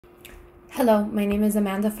Hello, my name is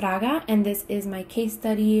Amandafraga, and this is my case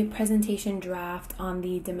study presentation draft on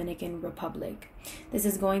the Dominican Republic. This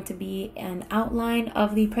is going to be an outline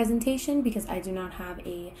of the presentation because I do not have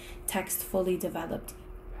a text fully developed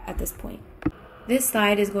at this point. This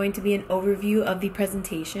slide is going to be an overview of the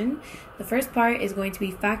presentation. The first part is going to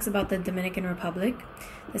be facts about the Dominican Republic.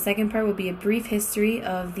 The second part will be a brief history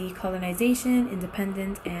of the colonization,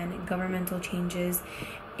 independence, and governmental changes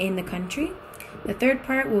in the country. The third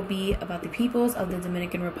part will be about the peoples of the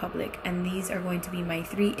Dominican Republic, and these are going to be my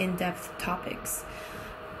three in-depth topics.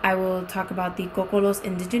 I will talk about the Cocolos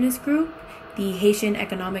indigenous group, the Haitian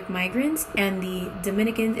economic migrants, and the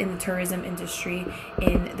Dominicans in the tourism industry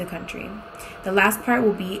in the country. The last part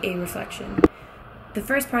will be a reflection. The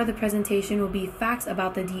first part of the presentation will be facts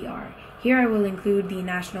about the DR. Here I will include the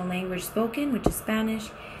national language spoken, which is Spanish,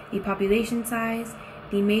 the population size,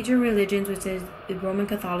 the major religions, which is Roman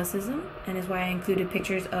Catholicism, and is why I included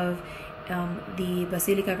pictures of the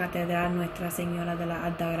Basilica Catedral Nuestra Señora de la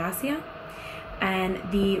Alta Gracia, and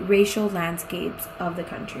the racial landscapes of the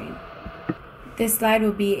country. This slide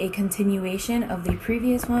will be a continuation of the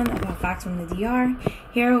previous one about facts from the DR.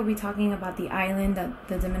 Here we'll be talking about the island that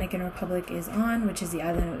the Dominican Republic is on, which is the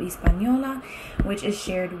island of Hispaniola, which is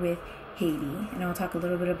shared with Haiti. And I'll talk a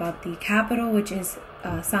little bit about the capital, which is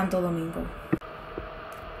Santo Domingo.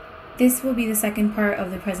 This will be the second part of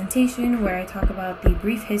the presentation where I talk about the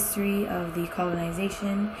brief history of the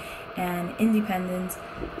colonization and independence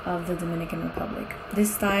of the Dominican Republic.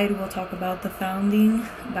 This slide will talk about the founding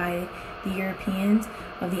by the Europeans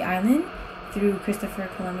of the island through Christopher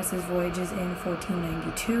Columbus's voyages in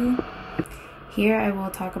 1492. Here I will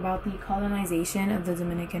talk about the colonization of the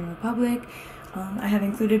Dominican Republic. I have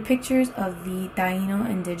included pictures of the Taino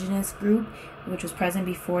indigenous group, which was present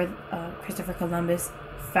before Christopher Columbus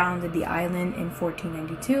founded the island in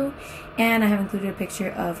 1492, and I have included a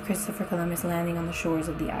picture of Christopher Columbus landing on the shores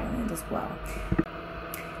of the island as well.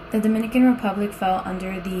 The Dominican Republic fell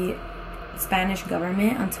under the Spanish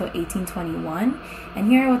government until 1821, and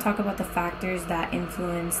here I will talk about the factors that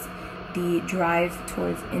influenced the drive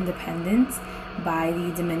towards independence by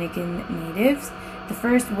the Dominican natives. The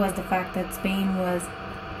first was the fact that Spain was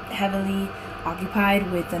heavily occupied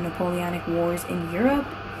with the Napoleonic Wars in Europe,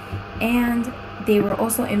 and they were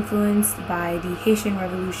also influenced by the Haitian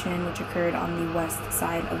Revolution, which occurred on the west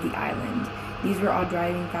side of the island. These were all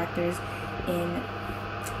driving factors in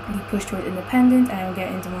the push toward independence, and I will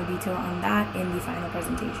get into more detail on that in the final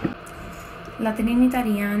presentation. La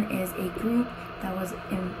Trinitarian is a group that was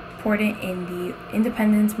important in the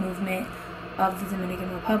independence movement of the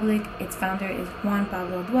Dominican Republic. Its founder is Juan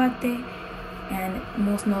Pablo Duarte, and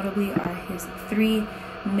most notably are his three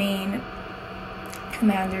main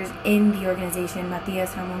commanders in the organization: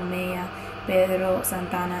 Matias Ramon Mella, Pedro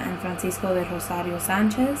Santana, and Francisco de Rosario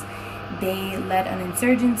Sanchez. They led an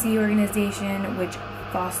insurgency organization which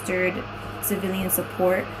fostered civilian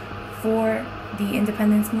support for the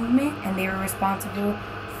independence movement, and they were responsible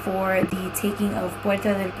for the taking of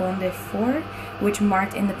Puerta del Conde Fort, which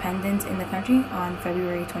marked independence in the country on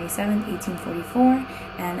February 27, 1844,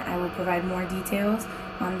 and I will provide more details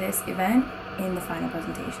on this event in the final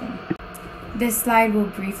presentation. This slide will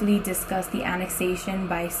briefly discuss the annexation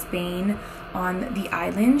by Spain on the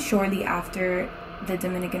island shortly after the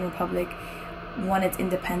Dominican Republic won its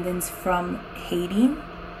independence from Haiti.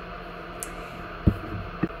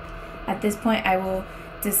 At this point, I will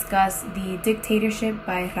discuss the dictatorship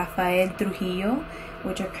by Rafael Trujillo,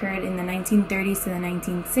 which occurred in the 1930s to the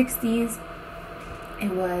 1960s.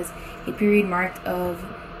 It was a period marked of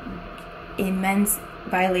immense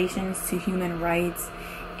violations to human rights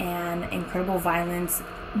and incredible violence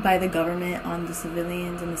by the government on the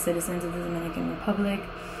civilians and the citizens of the Dominican Republic.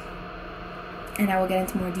 And I will get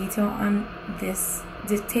into more detail on this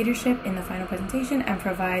dictatorship in the final presentation and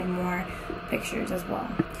provide more pictures as well.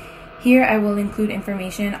 Here I will include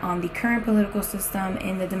information on the current political system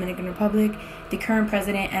in the Dominican Republic, the current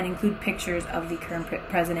president, and include pictures of the current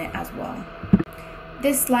president as well.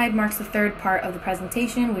 This slide marks the third part of the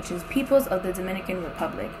presentation, which is peoples of the Dominican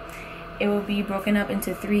Republic. It will be broken up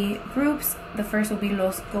into three groups. The first will be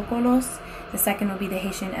Los Cocolos, the second will be the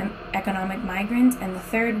Haitian economic migrants, and the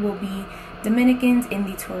third will be Dominicans in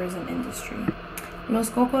the tourism industry.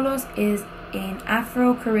 Los Cocolos is an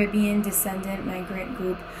Afro-Caribbean descendant migrant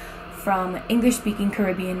group from English-speaking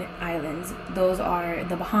Caribbean islands. Those are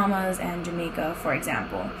the Bahamas and Jamaica, for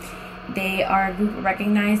example. They are a group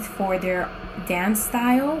recognized for their dance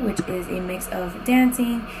style, which is a mix of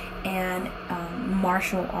dancing and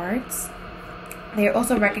martial arts. They are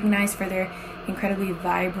also recognized for their incredibly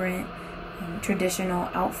vibrant traditional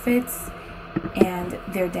outfits. and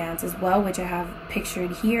their dance as well, which I have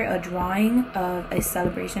pictured here, a drawing of a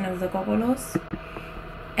celebration of the Cocolos.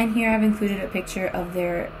 And here I've included a picture of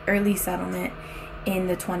their early settlement in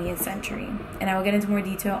the 20th century. And I will get into more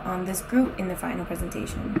detail on this group in the final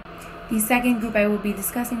presentation. The second group I will be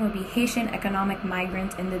discussing will be Haitian economic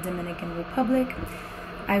migrants in the Dominican Republic.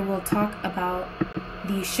 I will talk about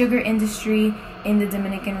the sugar industry in the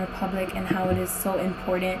Dominican Republic and how it is so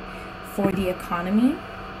important for the economy,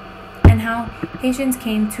 and how Haitians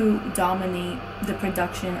came to dominate the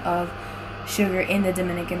production of sugar in the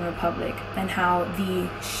Dominican Republic, and how the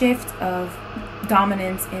shift of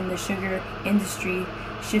dominance in the sugar industry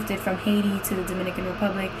shifted from Haiti to the Dominican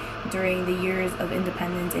Republic during the years of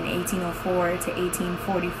independence in 1804 to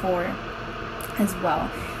 1844 as well.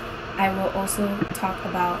 I will also talk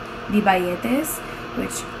about the bayetes,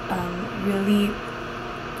 which really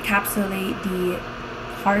encapsulate the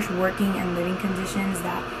harsh working and living conditions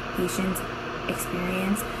that Haitians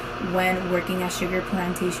experience when working as sugar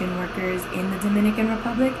plantation workers in the Dominican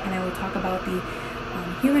Republic. And I will talk about the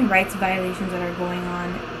human rights violations that are going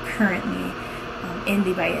on currently in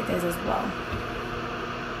the bayetes as well.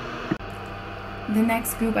 The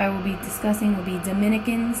next group I will be discussing will be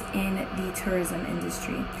Dominicans in the tourism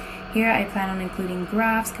industry. Here I plan on including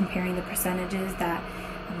graphs comparing the percentages that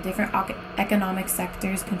different economic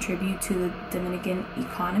sectors contribute to the Dominican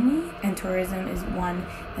economy, and tourism is one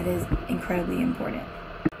that is incredibly important.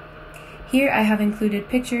 Here I have included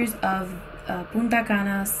pictures of Punta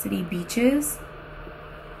Cana city beaches,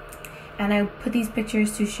 and I put these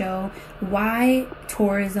pictures to show why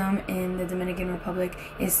tourism in the Dominican Republic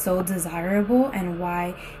is so desirable and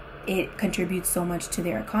why it contributes so much to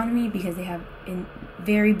their economy, because they have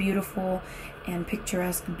very beautiful and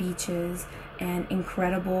picturesque beaches and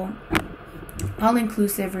incredible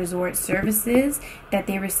all-inclusive resort services that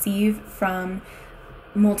they receive from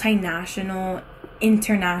multinational,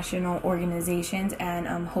 international organizations and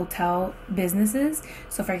hotel businesses.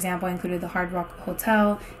 So for example, I included the Hard Rock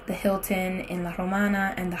Hotel, the Hilton in La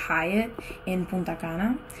Romana, and the Hyatt in Punta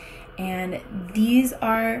Cana. And these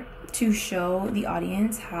are to show the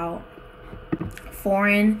audience how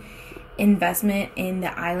foreign investment in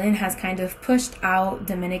the island has kind of pushed out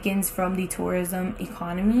Dominicans from the tourism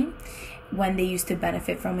economy when they used to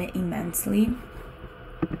benefit from it immensely.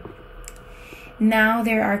 Now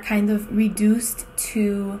they are kind of reduced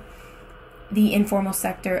to the informal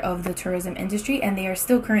sector of the tourism industry, and they are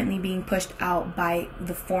still currently being pushed out by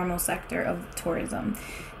the formal sector of tourism.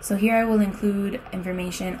 So here I will include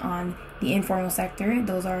information on the informal sector.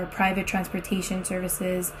 Those are private transportation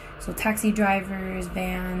services, so taxi drivers,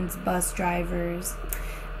 vans, bus drivers,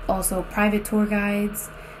 also private tour guides,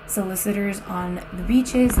 solicitors on the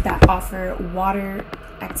beaches that offer water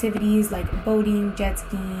activities like boating, jet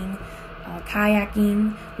skiing,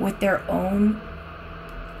 kayaking with their own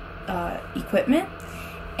equipment,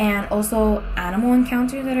 and also animal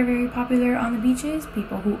encounters that are very popular on the beaches.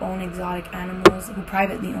 People who own exotic animals, who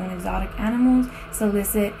privately own exotic animals,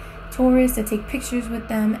 solicit tourists to take pictures with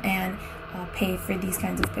them and pay for these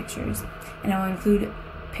kinds of pictures. And I will include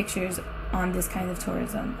pictures on this kind of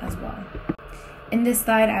tourism as well. In this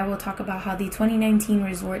slide, I will talk about how the 2019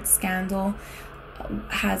 resort scandal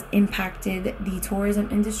has impacted the tourism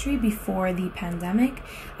industry before the pandemic.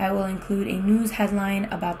 I will include a news headline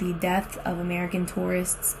about the death of American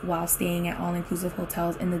tourists while staying at all-inclusive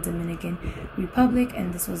hotels in the Dominican Republic,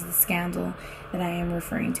 and this was the scandal that I am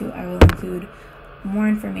referring to. I will include more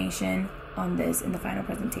information on this in the final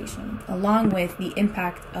presentation, along with the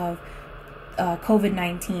impact of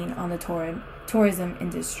COVID-19 on the tourism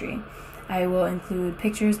industry. I will include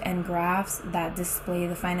pictures and graphs that display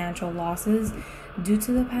the financial losses due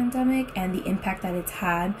to the pandemic and the impact that it's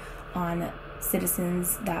had on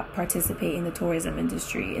citizens that participate in the tourism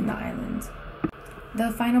industry in the islands.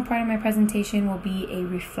 The final part of my presentation will be a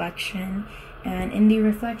reflection, and in the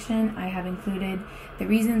reflection I have included the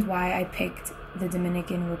reasons why I picked the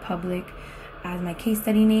Dominican Republic as my case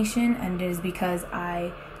study nation, and it is because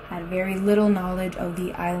I had very little knowledge of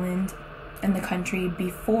the island and the country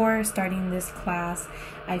before starting this class.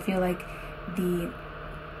 I feel like the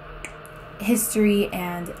history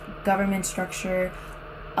and government structure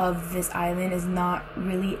of this island is not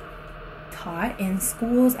really taught in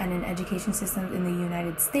schools and in education systems in the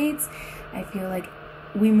United States. I feel like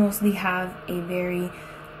we mostly have a very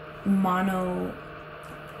mono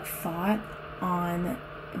thought on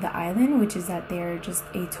the island, which is that they're just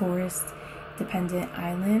a tourist dependent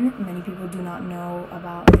island. Many people do not know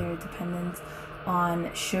about their dependence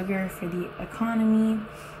on sugar for the economy.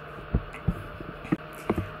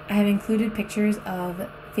 I have included pictures of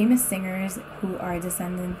famous singers who are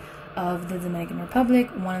descendants of the Dominican Republic.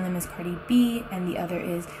 One of them is Cardi B, and the other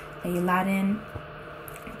is a Latin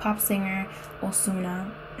pop singer,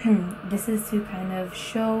 Osuna. This is to kind of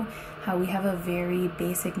show how we have a very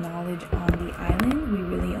basic knowledge on the island. We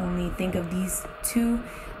really only think of these two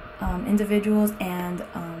individuals and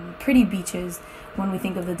pretty beaches when we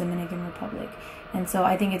think of the Dominican Republic. And so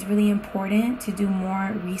I think it's really important to do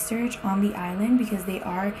more research on the island because they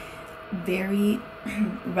are very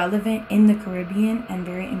relevant in the Caribbean and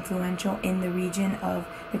very influential in the region of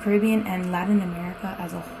the Caribbean and Latin America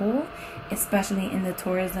as a whole, especially in the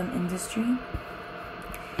tourism industry.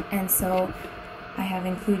 And so I have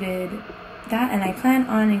included that, and I plan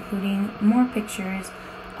on including more pictures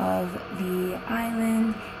of the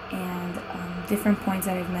island and different points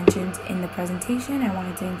that I've mentioned in the presentation. I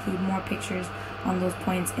wanted to include more pictures on those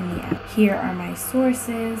points in the end. Here are my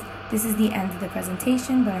sources. This is the end of the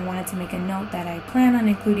presentation, but I wanted to make a note that I plan on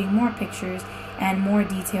including more pictures and more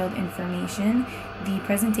detailed information. The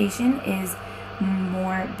presentation is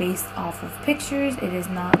more based off of pictures. It is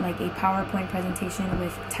not like a PowerPoint presentation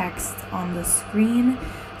with text on the screen.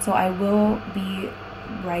 So I will be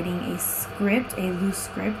writing a script, a loose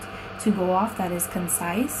script to go off that is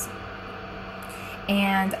concise.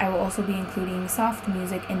 And I will also be including soft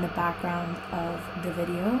music in the background of the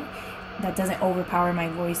video that doesn't overpower my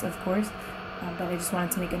voice, of course, but I just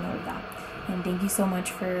wanted to make a note of that. And thank you so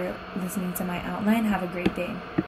much for listening to my outline. Have a great day.